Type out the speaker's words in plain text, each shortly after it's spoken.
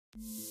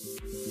Juicy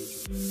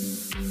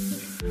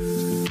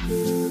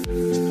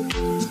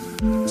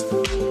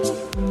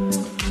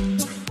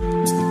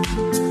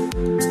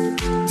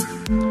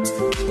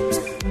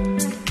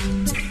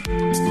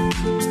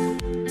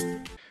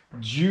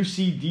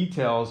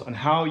details on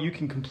how you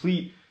can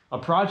complete a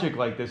project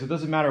like this. It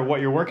doesn't matter what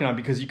you're working on,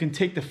 because you can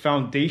take the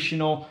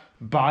foundational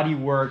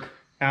bodywork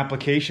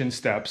application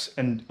steps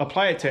and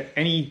apply it to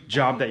any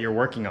job that you're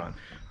working on.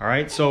 All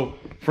right, so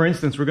for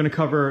instance, we're gonna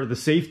cover the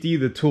safety,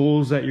 the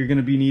tools that you're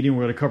gonna be needing.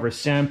 We're gonna cover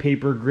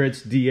sandpaper,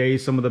 grits, DA,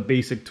 some of the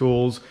basic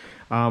tools.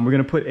 We're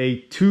gonna put a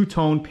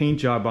two-tone paint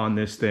job on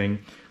this thing.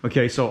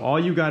 Okay, so all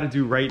you gotta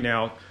do right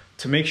now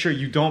to make sure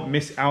you don't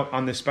miss out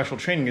on this special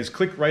training is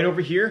click right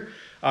over here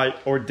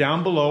or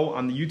down below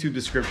on the YouTube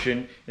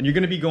description, and you're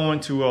gonna be going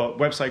to a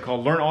website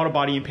called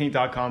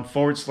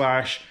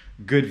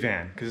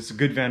learnautobodyandpaint.com/goodvan, because it's a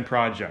Goodvan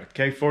project,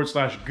 okay?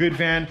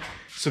 /Goodvan,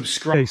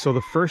 subscribe. Okay, so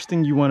the first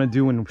thing you wanna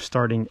do when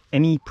starting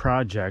any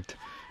project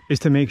is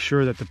to make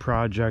sure that the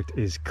project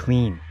is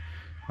clean,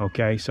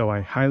 okay? So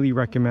I highly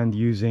recommend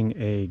using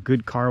a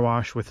good car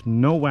wash with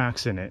no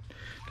wax in it,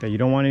 okay? You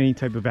don't want any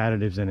type of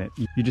additives in it.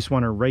 You just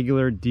want a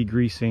regular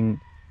degreasing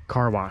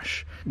car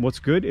wash. What's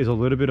good is a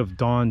little bit of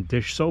Dawn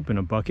dish soap in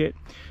a bucket,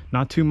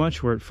 not too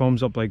much where it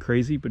foams up like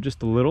crazy, but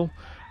just a little,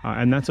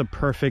 and that's a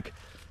perfect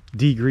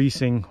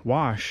degreasing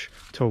wash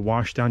to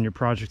wash down your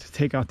project, to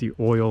take out the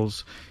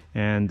oils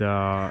and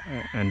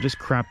just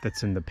crap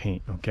that's in the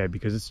paint, okay?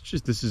 Because it's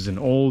just, this is an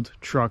old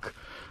truck.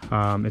 It's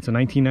a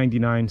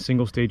 1999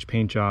 single stage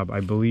paint job.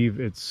 I believe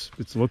it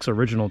looks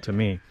original to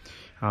me.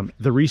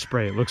 The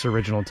respray looks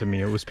original to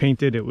me. It was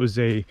painted. It was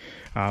a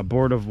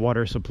Board of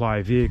Water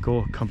Supply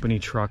vehicle, company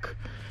truck,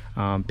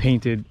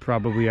 painted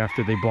probably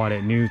after they bought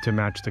it new to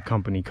match the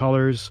company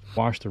colors.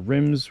 Wash the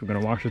rims. We're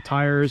gonna wash the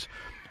tires,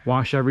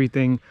 wash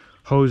everything,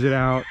 hose it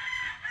out.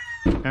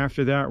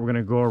 After that, we're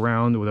gonna go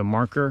around with a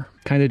marker,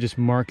 kind of just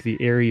mark the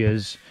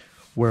areas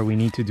where we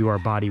need to do our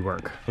body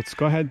work. Let's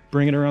go ahead,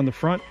 bring it around the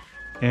front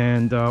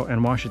and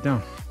wash it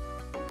down.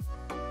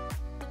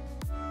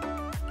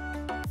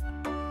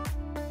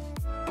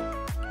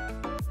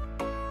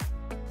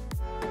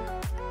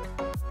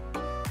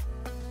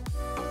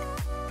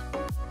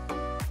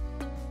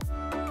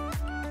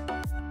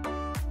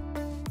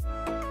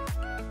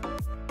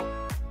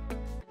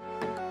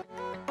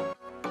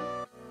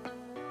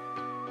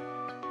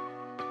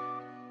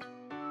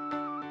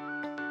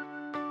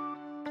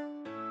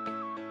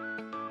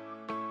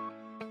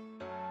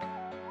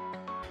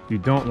 You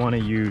don't want to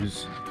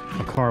use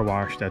a car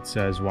wash that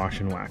says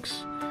wash and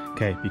wax,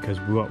 okay? Because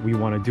what we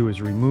want to do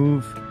is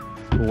remove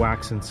the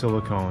wax and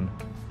silicone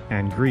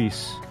and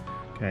grease,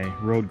 okay,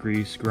 road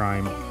grease,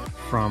 grime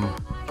from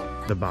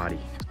the body.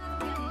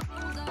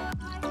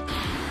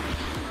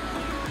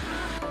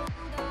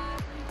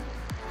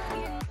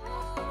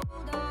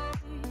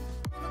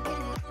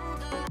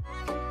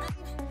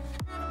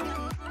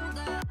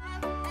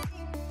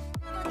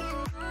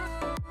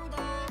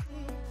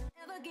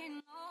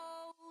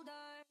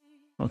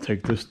 I'll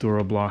take this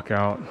Dura block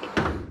out.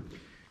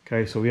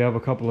 Okay, so we have a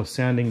couple of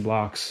sanding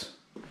blocks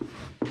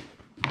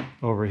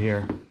over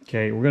here.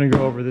 Okay, we're gonna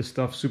go over this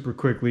stuff super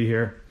quickly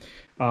here.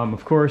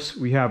 Of course,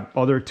 we have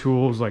other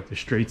tools like the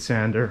straight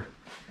sander.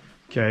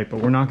 Okay,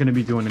 but we're not gonna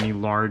be doing any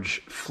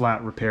large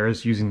flat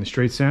repairs using the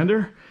straight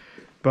sander.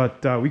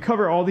 But we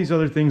cover all these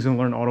other things in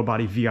Learn Auto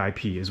Body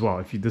VIP as well.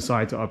 If you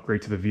decide to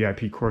upgrade to the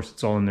VIP course,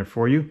 it's all in there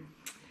for you.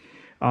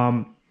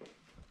 So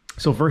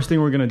first thing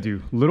we're gonna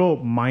do,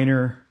 little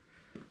minor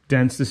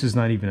dents. This is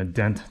not even a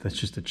dent, that's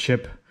just a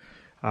chip,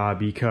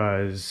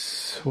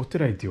 because what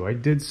did I do? I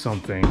did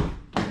something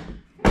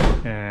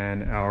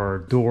and our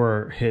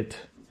door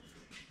hit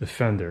the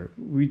fender.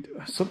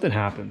 Something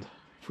happened,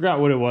 forgot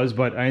what it was,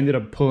 but I ended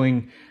up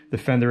pulling the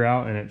fender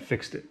out and it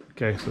fixed it.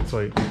 Okay, so it's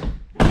like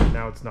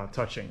now it's not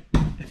touching,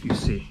 if you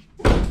see.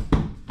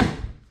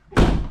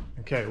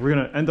 Okay, we're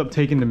gonna end up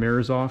taking the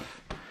mirrors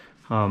off,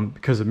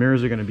 because the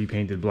mirrors are gonna be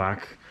painted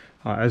black.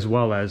 As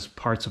well as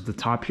parts of the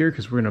top here,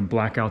 because we're going to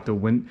black out the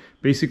wind,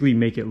 basically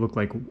make it look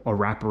like a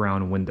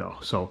wraparound window.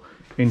 So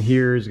in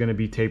here is going to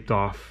be taped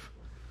off.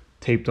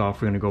 We're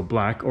going to go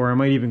black, or I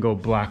might even go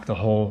black the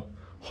whole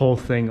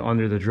thing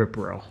under the drip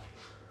rail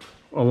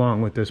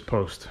along with this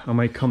post. I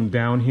might come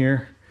down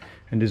here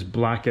and just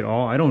black it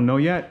all. I don't know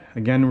yet.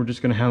 Again, we're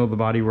just going to handle the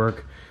body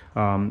work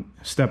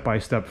step by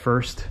step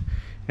first,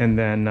 and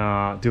then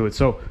do it.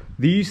 So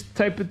these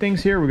type of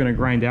things here, we're going to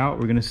grind out.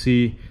 We're going to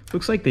see,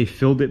 looks like they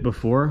filled it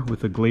before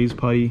with a glaze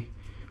putty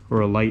or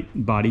a light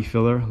body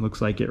filler.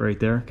 Looks like it right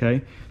there, okay?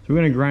 So we're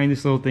going to grind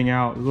this little thing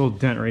out. A little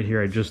dent right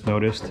here I just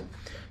noticed.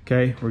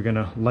 Okay, we're going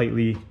to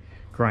lightly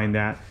grind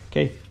that.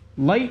 Okay,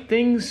 light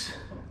things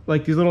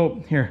like these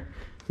little, here,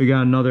 we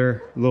got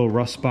another little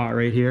rust spot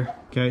right here,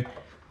 okay?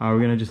 We're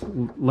going to just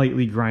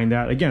lightly grind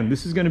that. Again,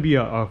 this is going to be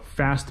a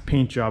fast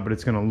paint job, but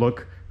it's going to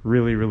look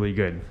really, really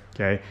good.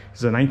 Okay,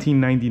 it's a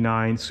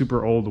 1999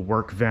 super old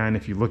work van.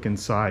 If you look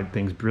inside,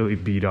 things really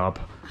beat up.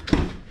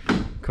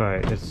 Okay,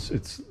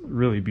 it's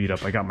really beat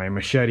up. I got my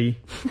machete.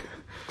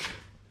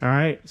 All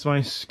right, so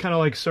it's kind of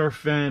like surf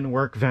van,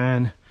 work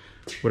van.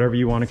 whatever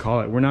you want to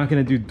call it. We're not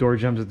going to do door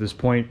jambs at this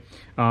point.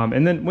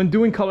 And then when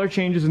doing color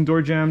changes and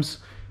door jambs,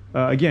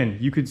 again,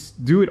 you could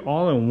do it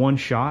all in one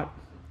shot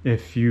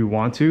if you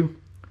want to.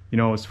 You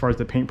know, as far as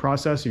the paint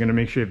process, you're going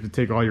to make sure you have to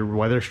take all your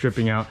weather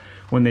stripping out.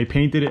 When they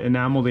painted it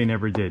enamel, they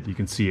never did. You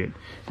can see it.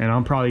 And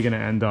I'm probably going to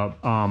end up,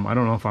 I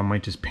don't know if I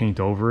might just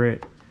paint over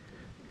it,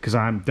 because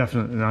I'm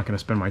definitely not going to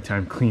spend my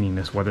time cleaning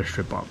this weather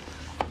strip up.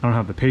 I don't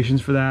have the patience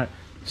for that.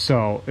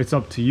 So it's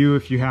up to you.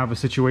 If you have a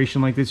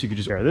situation like this, you could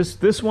just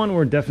this one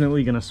we're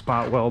definitely going to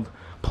spot weld,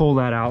 pull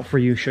that out for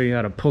you, show you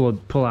how to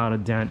pull out a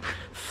dent,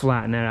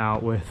 flatten it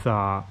out with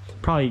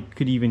probably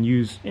could even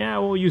use, yeah,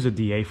 we'll use a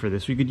DA for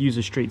this. We could use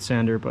a straight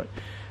sander, but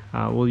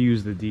we'll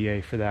use the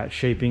DA for that,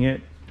 shaping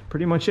it.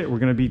 Pretty much it. We're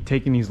going to be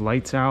taking these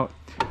lights out.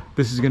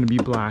 This is going to be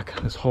black.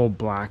 This whole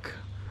black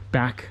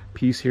back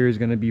piece here is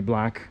going to be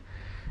black.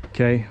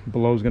 Okay,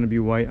 below is going to be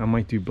white. I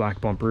might do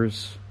black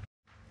bumpers.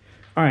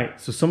 All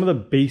right, so some of the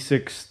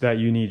basics that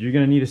you need. You're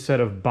going to need a set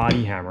of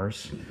body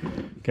hammers.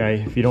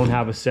 Okay, if you don't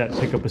have a set,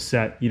 pick up a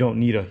set. You don't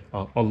need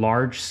a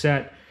large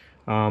set.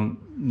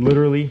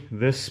 Literally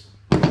this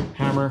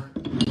hammer,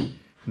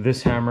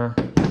 this hammer,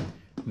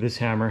 this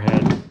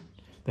hammerhead.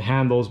 The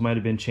handles might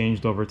have been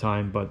changed over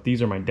time, but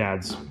these are my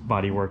dad's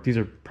body work. These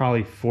are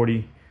probably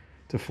 40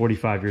 to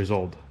 45 years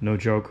old. No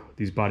joke,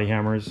 these body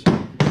hammers.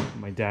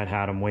 My dad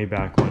had them way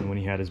back when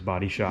he had his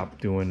body shop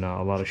doing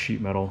a lot of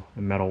sheet metal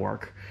and metal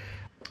work.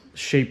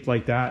 Shaped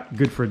like that,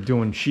 good for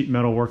doing sheet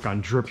metal work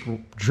on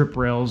drip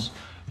rails.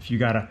 If you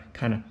gotta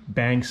kind of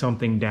bang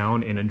something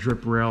down in a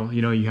drip rail,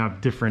 you know, you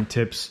have different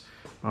tips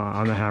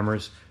on the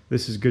hammers.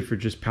 This is good for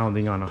just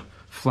pounding on a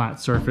flat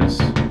surface.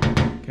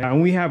 Okay.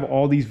 And we have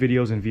all these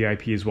videos in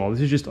VIP as well.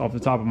 This is just off the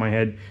top of my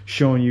head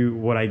showing you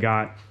what I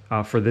got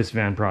for this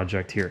van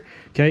project here.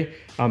 Okay,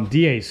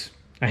 DAs.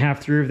 I have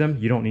 3 of them.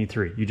 You don't need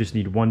 3. You just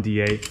need 1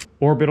 DA.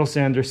 Orbital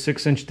sander,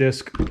 6-inch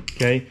disc.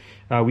 Okay.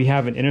 We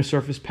have an inner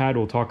surface pad.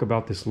 We'll talk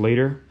about this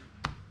later.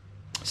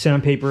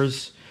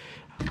 Sandpapers,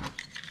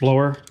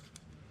 blower,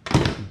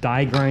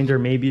 die grinder,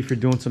 maybe if you're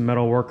doing some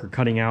metal work or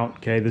cutting out.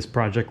 Okay, this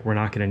project we're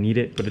not going to need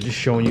it, but I'm just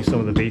showing you some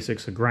of the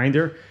basics. A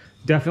grinder,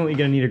 definitely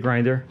going to need a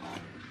grinder.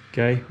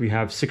 Okay, we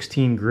have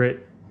 16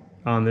 grit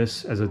on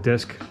this as a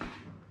disc.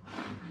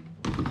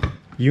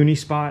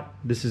 Unispot,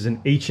 this is an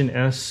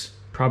H&S,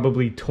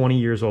 probably 20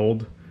 years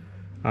old.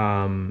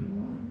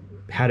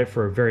 Had it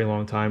for a very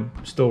long time,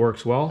 still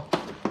works well.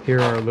 Here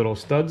are our little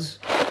studs.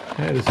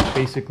 Okay, this is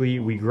basically,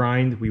 we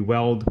grind, we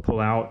weld, pull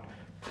out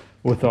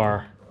with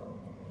our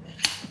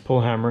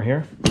pull hammer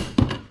here.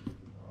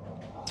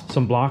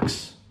 Some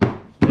blocks,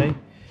 okay.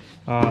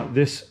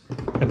 This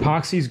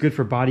epoxy is good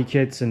for body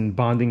kits and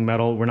bonding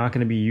metal. We're not going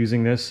to be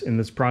using this in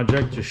this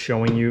project, just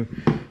showing you.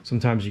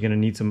 Sometimes you're going to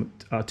need some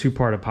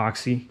 2-part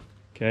epoxy.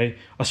 Okay,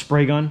 a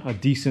spray gun, a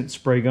decent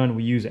spray gun.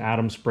 We use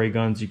Adams spray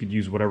guns. You could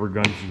use whatever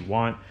guns you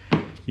want.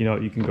 You know,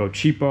 you can go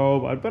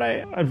cheapo, but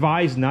I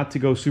advise not to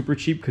go super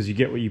cheap because you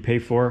get what you pay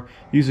for.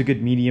 Use a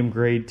good medium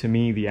grade. To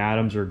me, the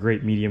Adams are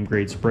great medium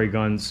grade spray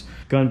guns.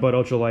 Gun butt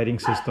ultra lighting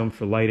system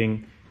for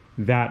lighting.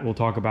 That we'll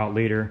talk about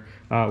later.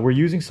 We're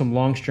using some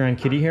long strand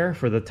kitty hair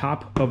for the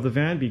top of the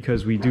van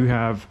because we do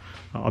have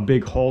a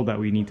big hole that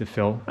we need to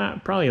fill.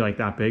 Probably like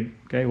that big.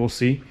 Okay, we'll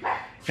see.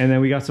 And then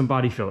we got some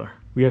body filler.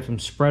 We have some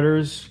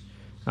spreaders.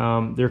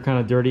 They're kind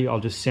of dirty. I'll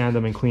just sand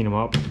them and clean them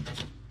up.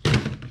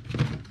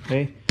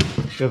 Okay.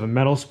 We have a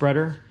metal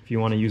spreader. If you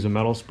want to use a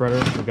metal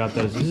spreader, we got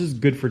those. This is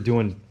good for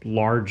doing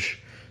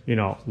large, you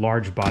know,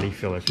 large body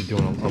filler if you're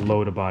doing a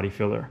load of body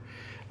filler.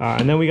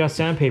 And then we got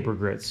sandpaper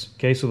grits.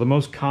 Okay, so the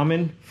most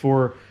common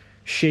for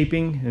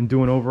shaping and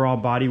doing overall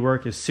body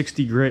work is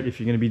 60 grit. If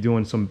you're going to be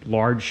doing some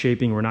large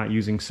shaping, we're not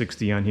using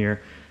 60 on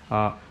here.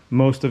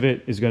 Most of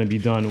it is going to be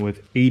done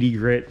with 80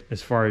 grit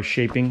as far as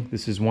shaping.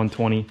 This is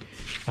 120.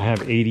 I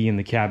have 80 in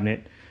the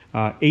cabinet.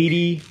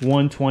 80,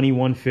 120,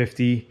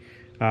 150,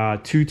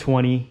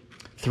 220,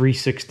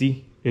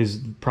 360 is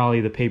probably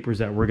the papers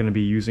that we're going to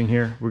be using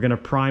here. We're going to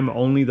prime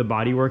only the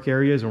bodywork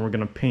areas, and we're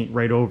going to paint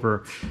right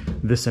over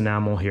this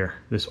enamel here,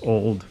 this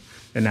old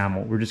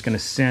enamel. We're just going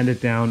to sand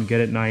it down, get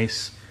it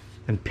nice,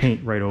 and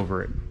paint right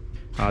over it.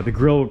 The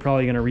grill we're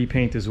probably going to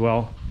repaint as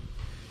well.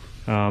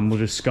 We'll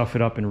just scuff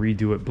it up and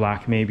redo it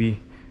black maybe.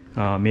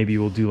 Maybe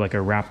we'll do like a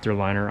Raptor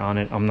liner on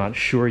it. I'm not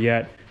sure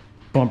yet.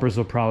 Bumpers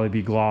will probably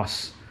be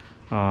gloss,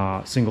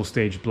 single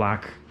stage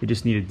black. You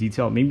just need a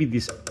detail. Maybe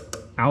this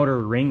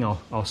outer ring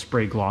I'll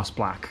spray gloss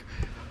black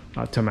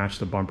to match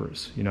the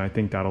bumpers. You know, I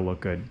think that'll look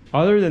good.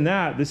 Other than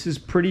that, this is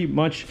pretty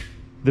much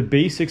the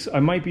basics. I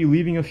might be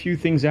leaving a few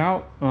things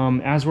out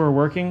as we're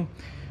working.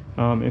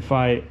 If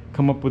I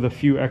come up with a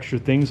few extra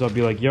things, I'll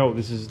be like, yo,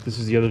 this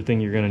is the other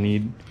thing you're gonna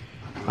need.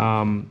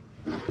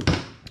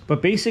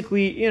 But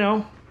basically, you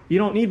know, you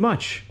don't need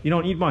much. You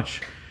don't need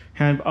much.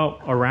 Have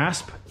a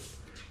rasp,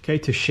 okay,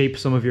 to shape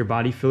some of your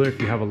body filler.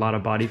 If you have a lot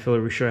of body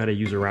filler, we show you how to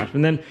use a rasp.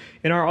 And then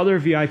in our other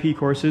VIP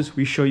courses,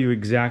 we show you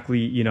exactly,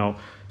 you know,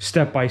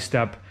 step by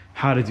step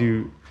how to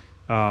do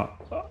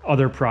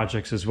other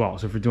projects as well.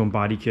 So if we're doing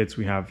body kits,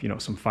 we have, you know,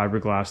 some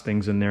fiberglass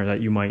things in there that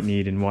you might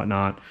need and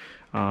whatnot.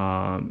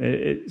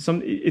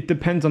 It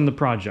depends on the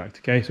project.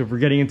 Okay, so if we're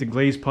getting into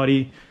glaze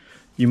putty,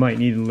 you might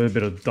need a little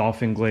bit of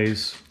dolphin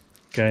glaze.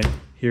 Okay,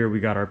 here we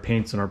got our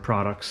paints and our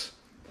products.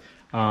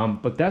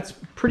 But that's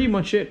pretty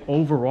much it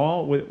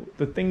overall with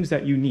the things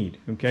that you need.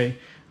 Okay,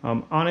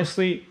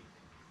 honestly,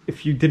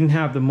 if you didn't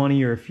have the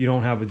money or if you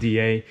don't have a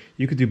DA,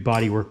 you could do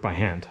body work by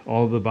hand.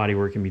 All of the body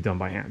work can be done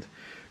by hand.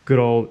 Good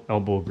old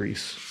elbow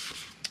grease.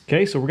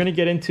 Okay, so we're gonna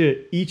get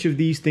into each of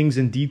these things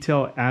in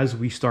detail as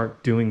we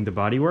start doing the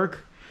body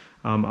work.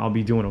 I'll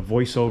be doing a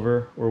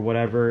voiceover or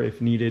whatever if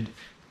needed,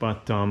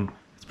 but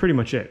that's pretty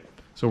much it.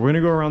 So we're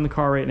gonna go around the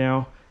car right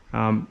now.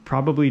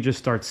 Probably just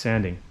start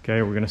sanding.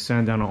 Okay, we're gonna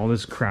sand down all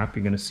this crap.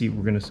 You're gonna see,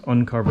 we're gonna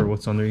uncover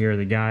what's under here.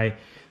 The guy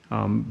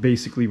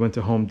basically went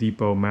to Home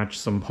Depot, matched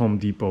some Home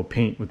Depot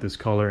paint with this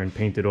color and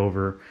painted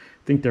over.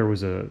 I think there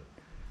was a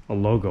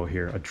logo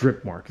here, a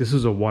drip mark. This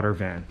is a water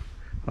van,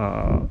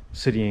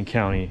 city and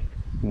county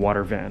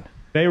water van.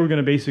 Today we're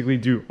gonna basically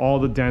do all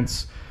the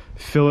dents,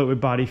 fill it with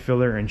body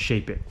filler and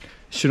shape it.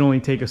 Should only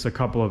take us a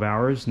couple of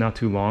hours, not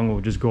too long.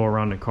 We'll just go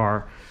around the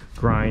car,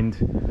 grind,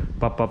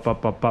 go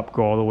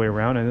all the way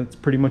around, and that's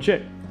pretty much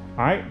it.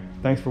 All right,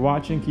 thanks for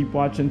watching. Keep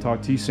watching.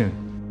 Talk to you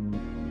soon.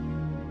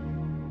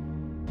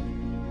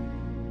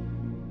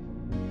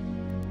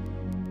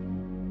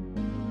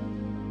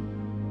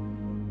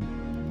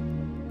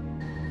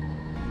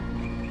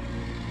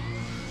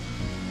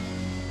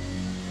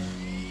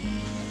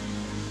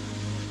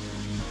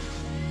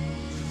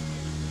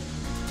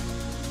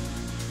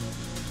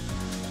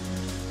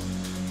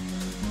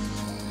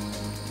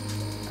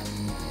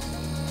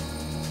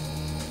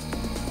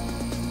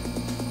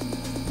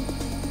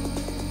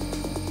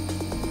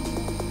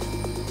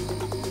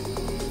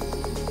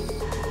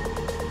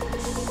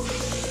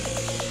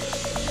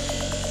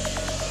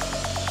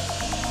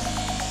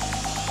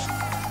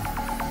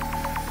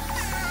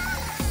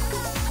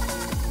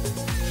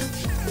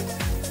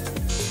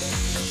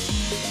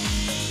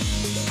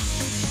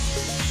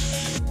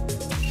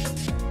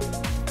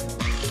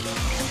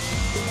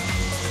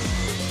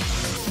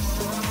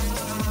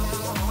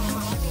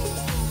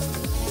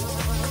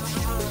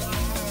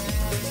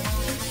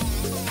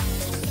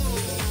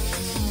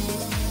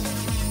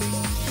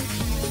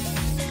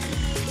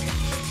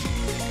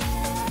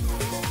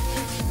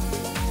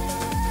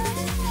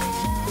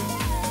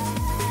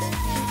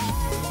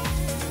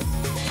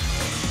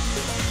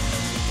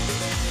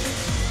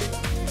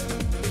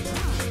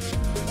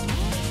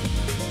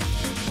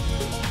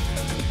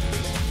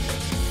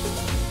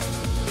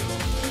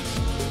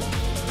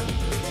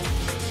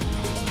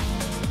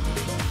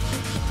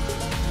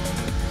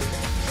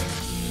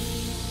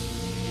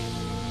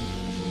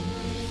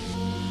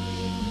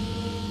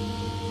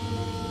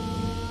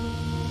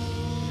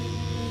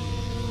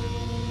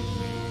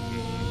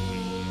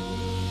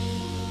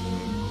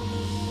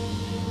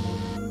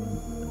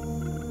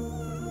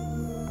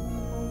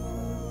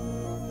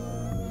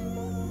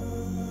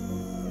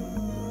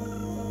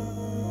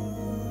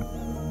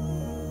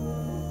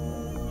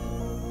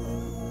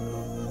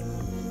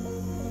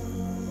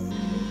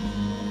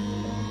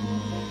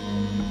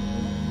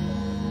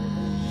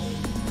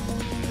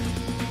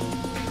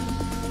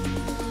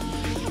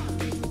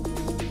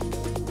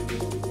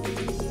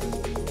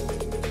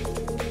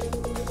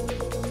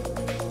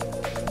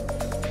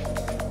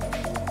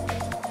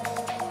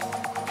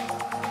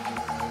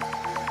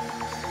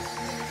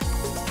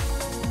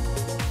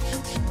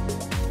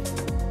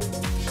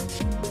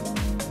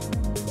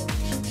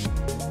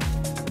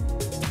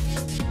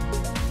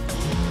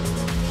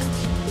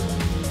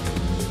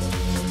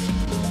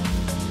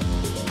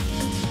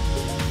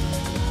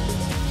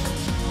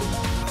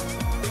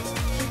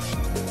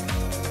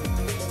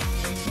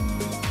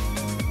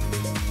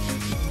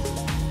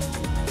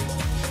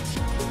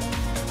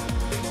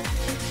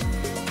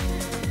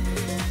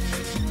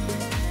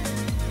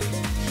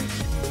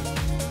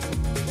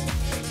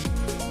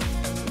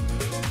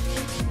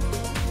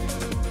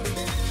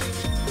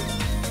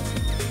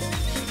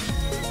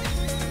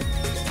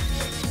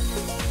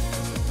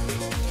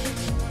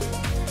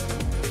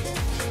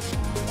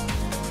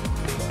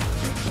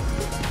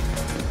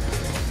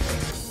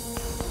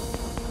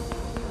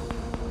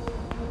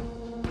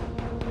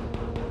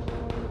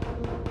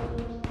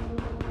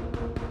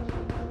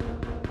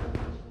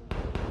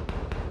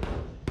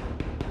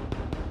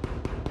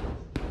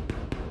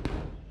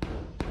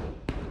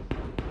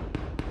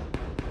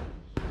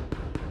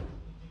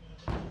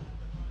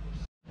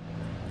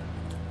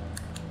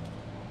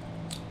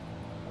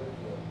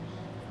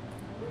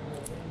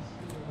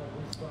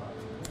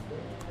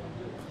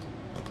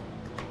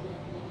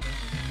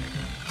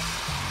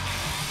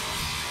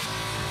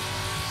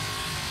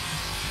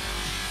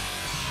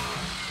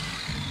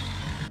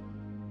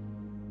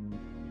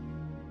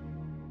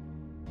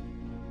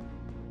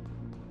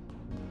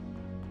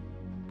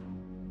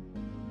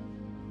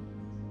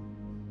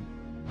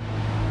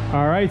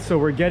 All right, so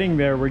we're getting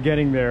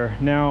there.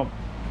 Now,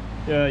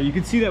 you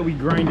can see that we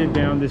grinded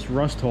down this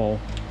rust hole,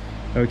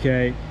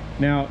 okay?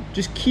 Now,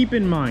 just keep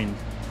in mind,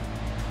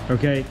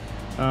 okay,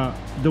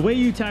 the way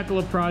you tackle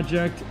a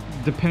project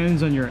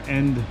depends on your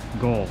end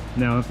goal.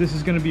 Now, if this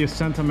is going to be a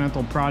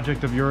sentimental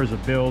project of yours, a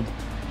build,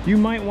 you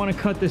might want to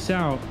cut this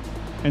out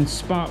and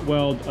spot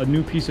weld a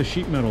new piece of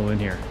sheet metal in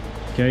here,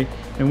 okay?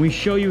 And we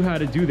show you how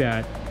to do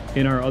that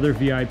in our other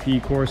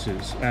VIP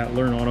courses at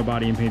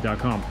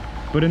learnautobodyandpaint.com.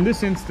 But in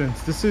this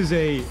instance, this is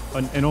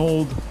an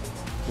old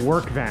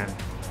work van,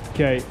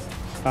 okay?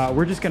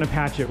 We're just gonna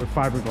patch it with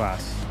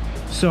fiberglass.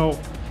 So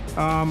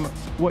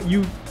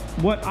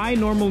what I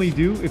normally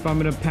do if I'm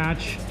gonna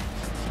patch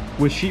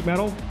with sheet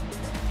metal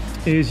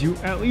is you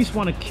at least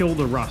want to kill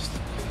the rust.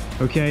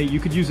 Okay, you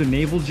could use a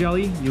navel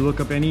jelly. You look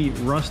up any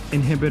rust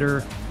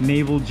inhibitor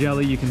navel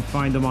jelly. You can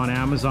find them on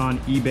Amazon,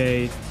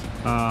 eBay,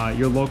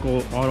 your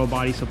local auto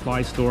body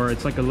supply store.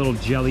 It's like a little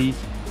jelly.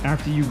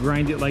 After you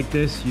grind it like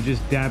this, you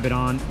just dab it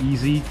on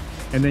easy,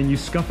 and then you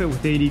scuff it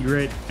with 80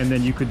 grit, and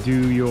then you could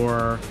do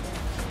your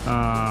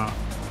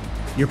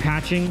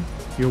patching,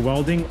 your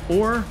welding,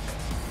 or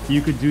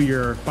you could do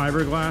your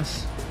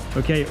fiberglass,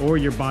 okay, or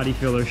your body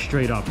filler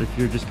straight up if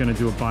you're just gonna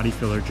do a body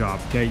filler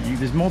job, okay?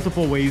 There's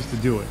multiple ways to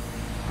do it.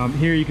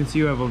 Here you can see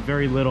you have a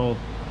very little,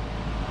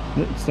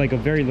 it's like a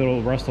very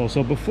little rust hole.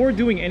 So before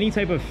doing any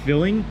type of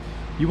filling,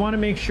 you want to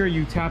make sure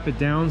you tap it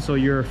down so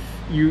you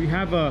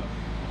have a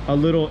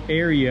little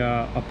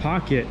area, a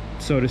pocket,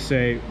 so to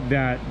say,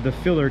 that the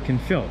filler can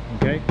fill,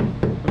 okay?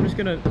 I'm just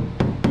gonna,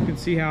 you can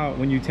see how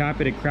when you tap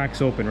it, it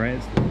cracks open, right?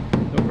 It's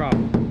no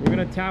problem. We're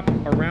gonna tap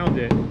around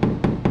it.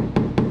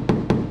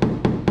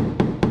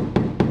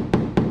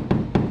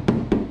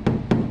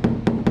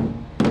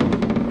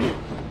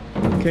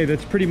 Okay,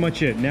 that's pretty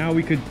much it. Now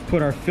we could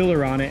put our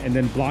filler on it and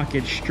then block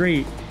it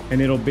straight,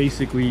 and it'll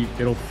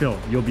fill.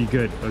 You'll be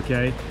good,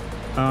 okay?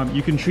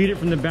 You can treat it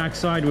from the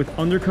backside with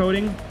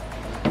undercoating.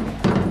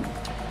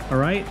 All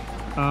right,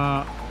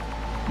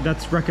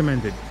 that's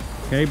recommended,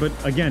 okay? But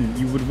again,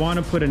 you would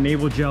want to put a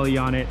navel jelly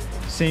on it.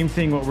 Same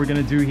thing, what we're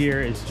gonna do here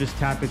is just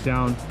tap it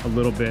down a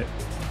little bit.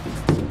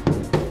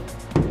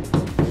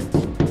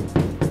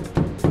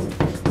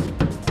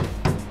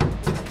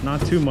 Not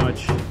too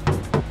much.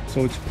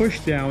 So it's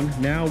pushed down.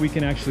 Now we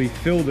can actually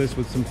fill this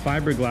with some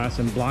fiberglass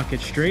and block it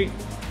straight.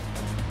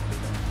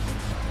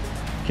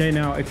 Okay,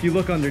 now if you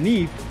look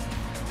underneath,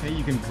 okay,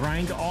 you can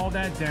grind all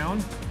that down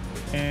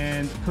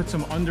and put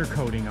some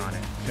undercoating on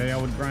it. Okay,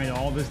 I would grind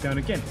all this down.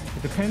 Again,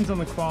 it depends on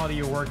the quality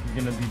of work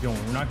you're gonna be doing.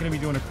 We're not gonna be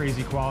doing a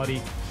crazy quality.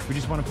 We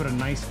just wanna put a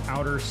nice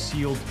outer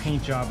sealed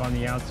paint job on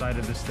the outside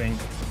of this thing.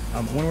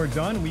 When we're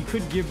done, we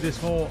could give this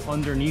whole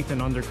underneath an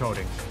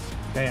undercoating.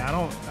 Hey, I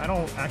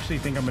don't actually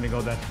think I'm gonna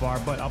go that far,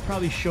 but I'll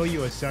probably show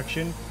you a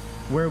section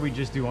where we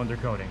just do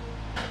undercoating.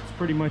 That's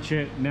pretty much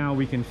it. Now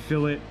we can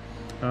fill it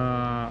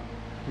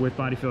with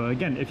body filler.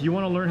 Again, if you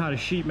wanna learn how to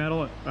sheet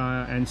metal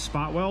and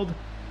spot weld,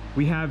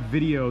 we have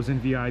videos in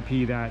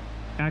VIP that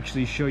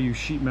actually show you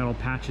sheet metal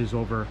patches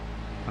over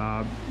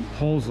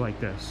holes like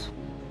this.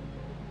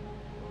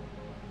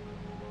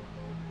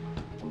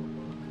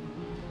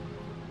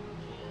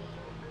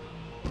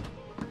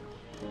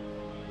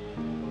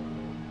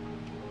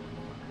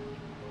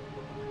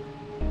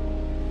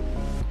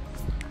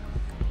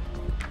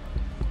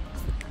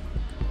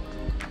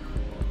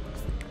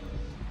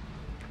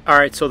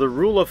 Alright, so the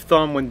rule of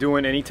thumb when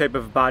doing any type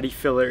of body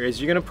filler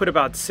is you're going to put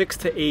about 6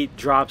 to 8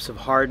 drops of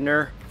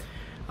hardener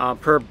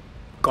per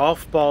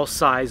golf ball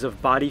size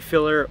of body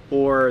filler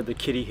or the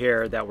kitty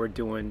hair that we're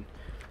doing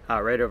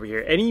right over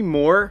here. Any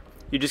more,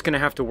 you're just going to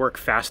have to work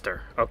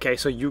faster. Okay,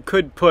 so you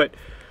could put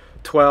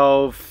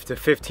 12 to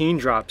 15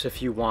 drops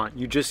if you want.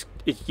 You're just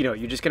going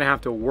to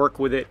have to work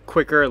with it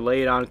quicker,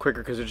 lay it on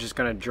quicker, because it's just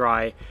going to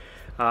dry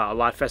a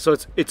lot faster.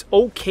 So it's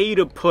okay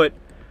to put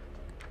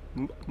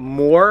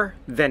more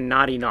than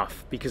not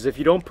enough, because if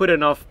you don't put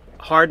enough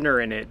hardener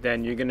in it,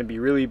 then you're going to be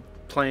really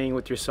playing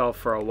with yourself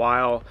for a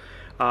while,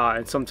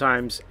 and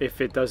sometimes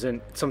if it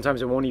doesn't,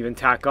 sometimes it won't even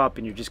tack up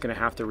and you're just going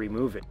to have to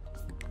remove it.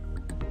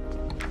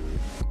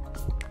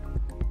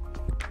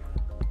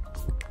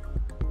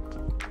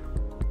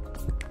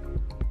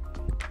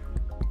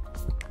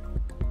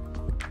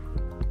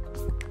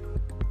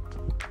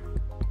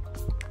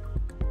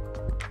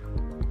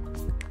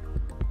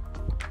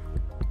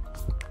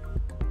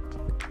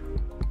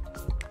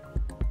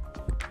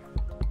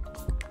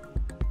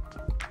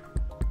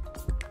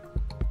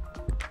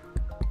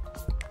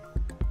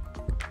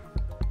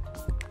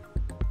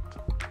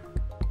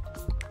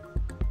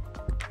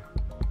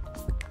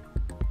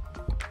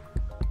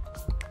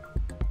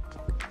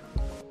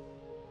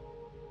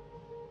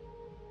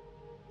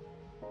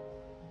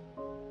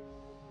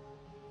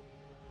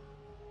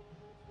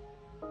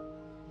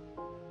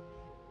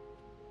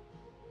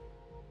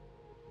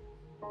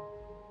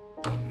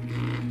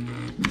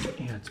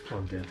 Yeah, it's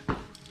plugged in.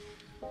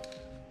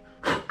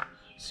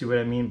 See what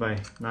I mean by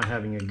not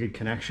having a good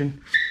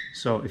connection?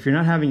 So if you're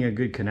not having a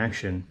good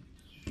connection,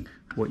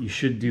 what you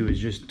should do is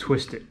just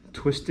twist it.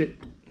 Twist it.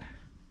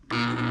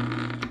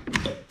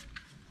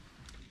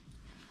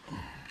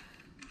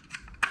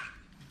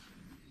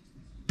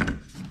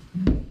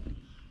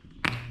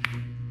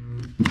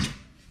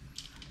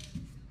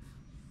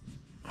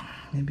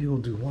 Maybe we'll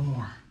do one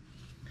more.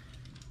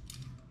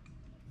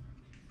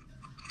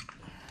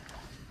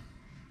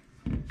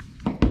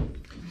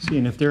 See,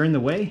 and if they're in the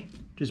way,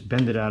 just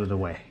bend it out of the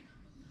way.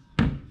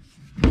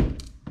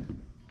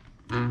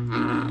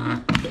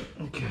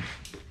 Okay.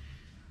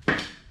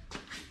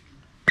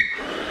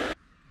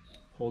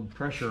 Hold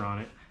pressure on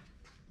it.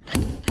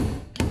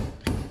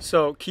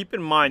 So keep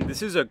in mind,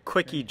 this is a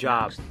quickie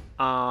job.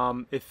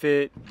 If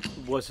it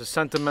was a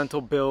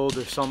sentimental build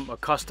or a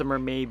customer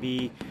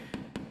maybe,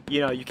 you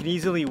know, you can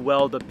easily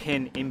weld a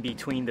pin in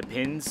between the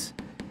pins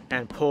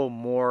and pull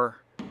more,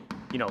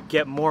 you know,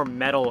 get more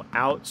metal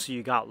out so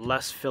you got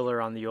less filler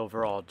on the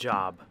overall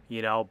job,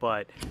 you know,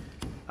 but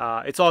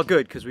it's all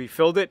good because we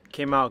filled it,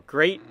 came out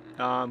great.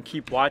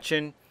 Keep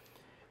watching,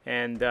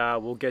 and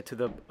we'll get to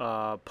the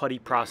putty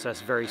process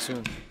very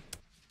soon.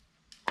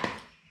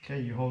 Okay,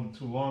 you hold it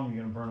too long,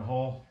 you're gonna burn a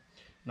hole.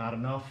 Not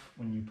enough.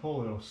 When you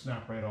pull, it'll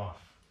snap right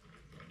off.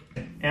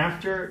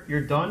 After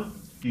you're done,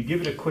 you give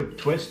it a quick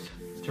twist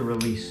to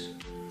release.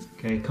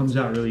 Okay, it comes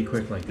out really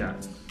quick like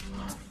that.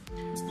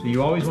 So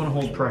you always want to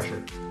hold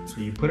pressure. So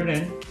you put it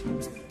in,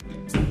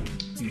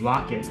 you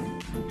lock it.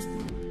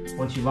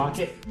 Once you lock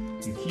it,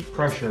 you keep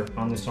pressure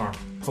on this arm,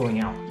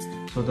 pulling out,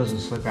 so it doesn't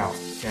slip out,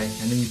 okay?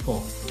 And then you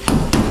pull.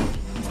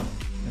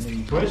 And then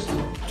you twist,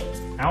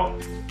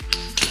 out.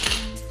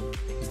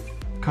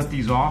 Cut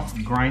these off,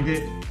 grind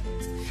it,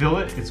 fill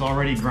it, it's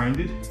already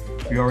grinded.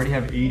 We already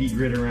have 80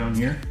 grit around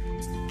here.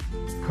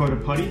 Coat a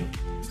putty,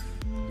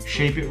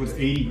 shape it with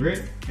 80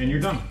 grit, and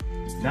you're done.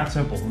 That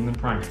simple, and then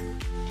prime it.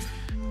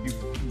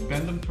 You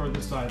bend them toward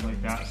the side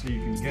like that so you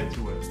can get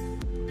to it,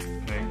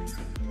 okay?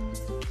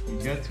 You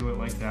get to it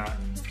like that,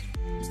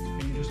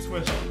 and you just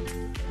twist.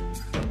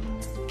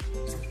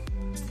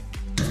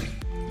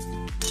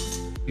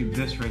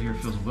 This right here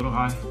feels a little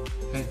high,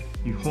 okay?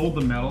 You hold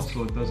the metal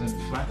so it doesn't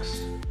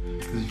flex,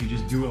 because if you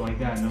just do it like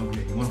that, no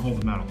good. You want to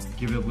hold the metal,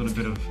 give it a little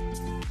bit of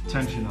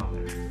tension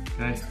on there,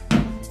 okay?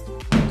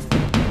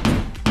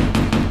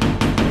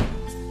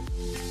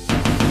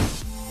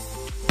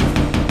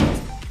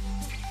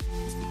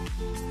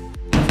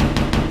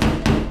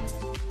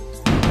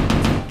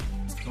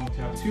 Don't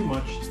tap too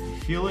much. You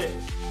feel it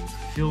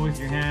with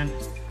your hand.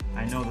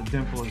 I know the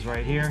dimple is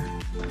right here.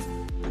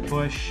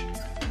 Push.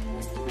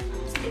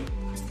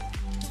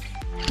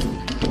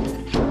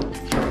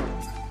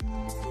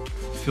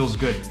 Feels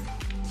good,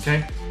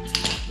 okay?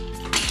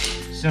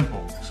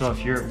 Simple. So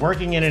if you're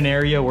working in an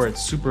area where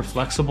it's super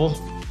flexible,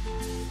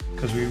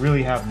 because we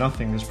really have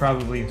nothing, there's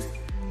probably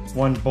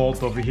one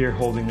bolt over here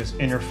holding this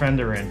inner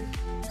fender in,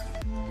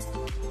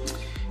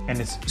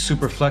 and it's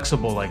super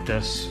flexible like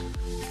this,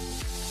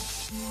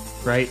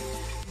 right?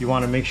 You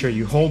want to make sure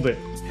you hold it,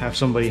 have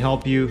somebody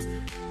help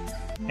you,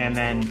 and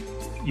then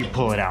you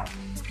pull it out.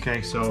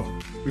 Okay, so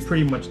we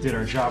pretty much did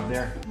our job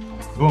there.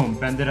 Boom,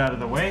 bend it out of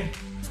the way.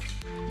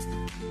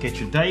 Get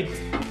your dike,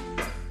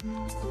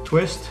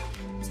 twist,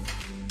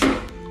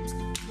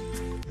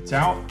 it's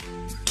out,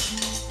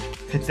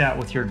 hit that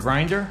with your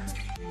grinder,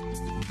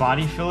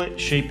 body fill it,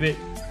 shape it,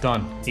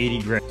 done,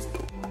 80 grit.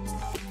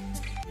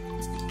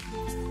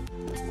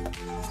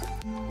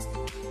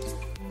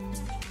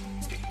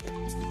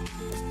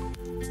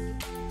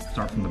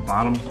 Start from the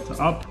bottom to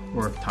up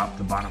or top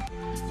to bottom,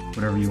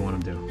 whatever you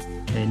want to do.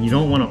 And you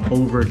don't want to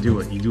overdo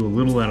it, you do a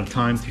little at a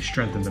time to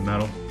strengthen the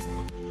metal.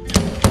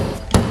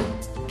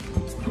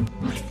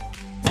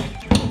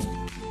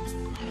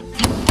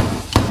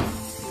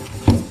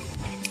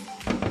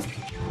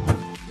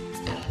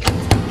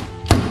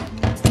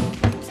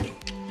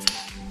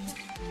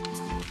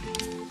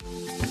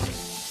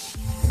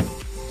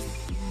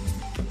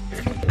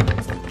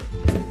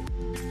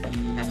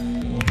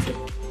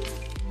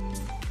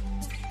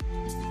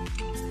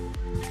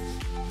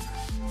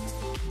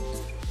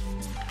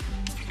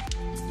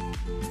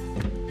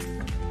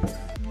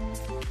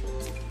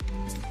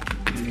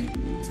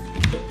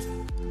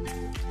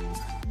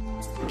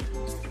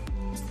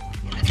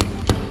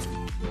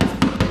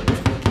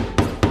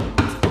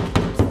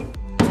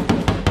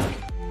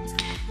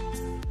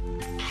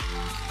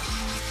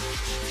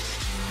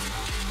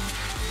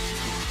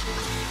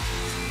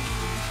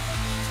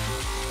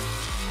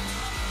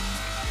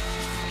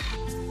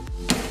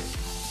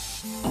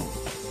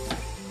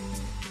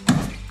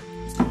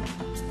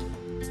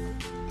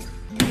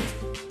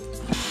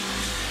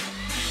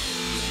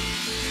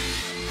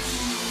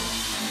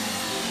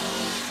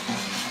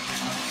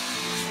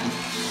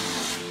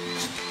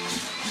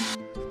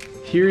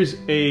 Here's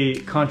a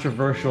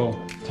controversial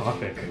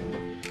topic.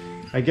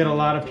 I get a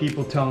lot of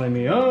people telling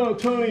me, oh,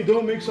 Tony,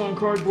 don't mix on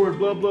cardboard,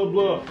 blah, blah,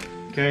 blah.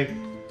 Okay,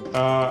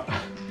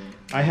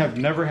 I have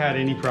never had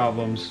any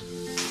problems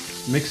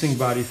mixing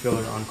body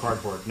filler on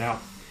cardboard. Now,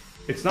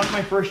 it's not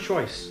my first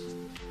choice.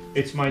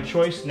 It's my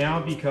choice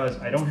now because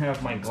I don't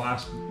have my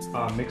glass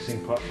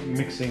mixing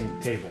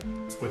table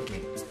with me.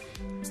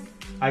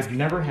 I've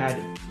never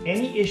had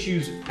any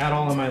issues at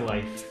all in my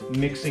life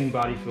mixing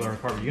body filler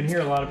and cardboard. You're gonna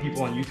hear a lot of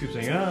people on YouTube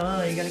saying,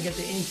 oh, you gotta get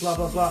the ink, blah,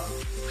 blah, blah.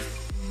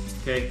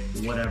 Okay,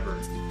 whatever.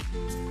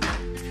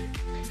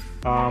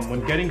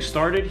 When getting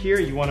started here,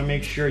 you wanna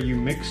make sure you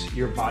mix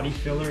your body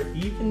filler,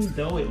 even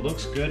though it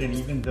looks good and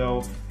even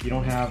though you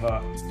don't have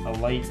a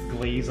light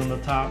glaze on the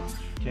top,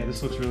 Okay,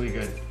 this looks really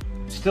good.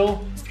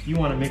 Still, you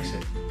want to mix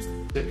it.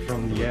 Bit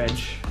from the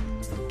edge.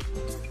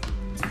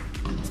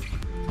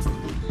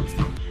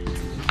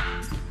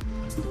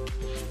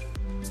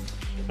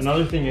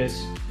 Another thing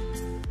is,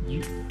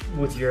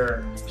 with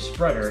your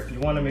spreader, you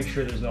want to make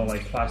sure there's no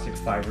like plastic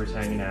fibers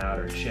hanging out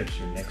or chips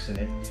or nicks in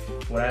it.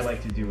 What I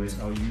like to do is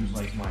I'll use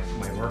like my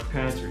work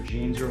pants or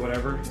jeans or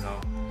whatever, and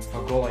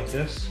I'll go like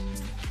this.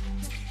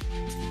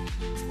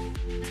 You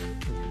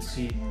can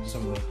see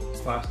some of the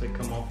plastic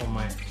come off on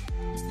my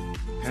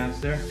pants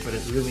there, but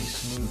it really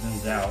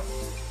smoothens out.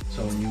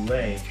 So when you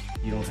lay,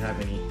 you don't have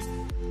any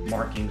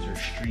markings or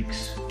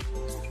streaks.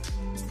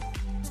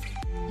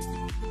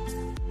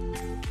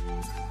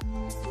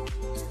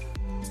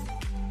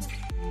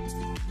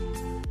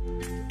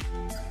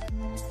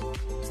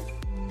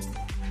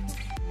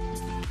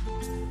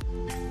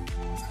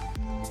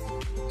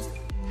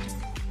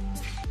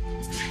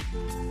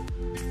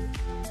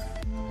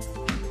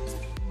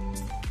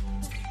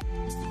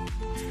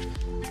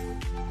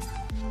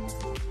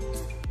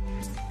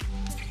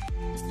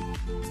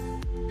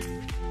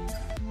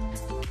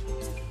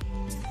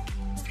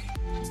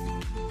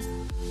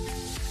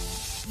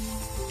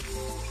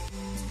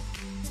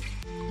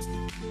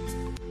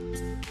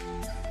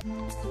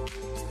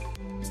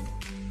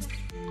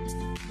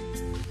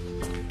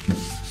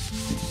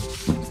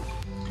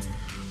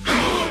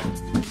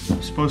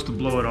 Supposed to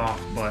blow it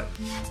off, but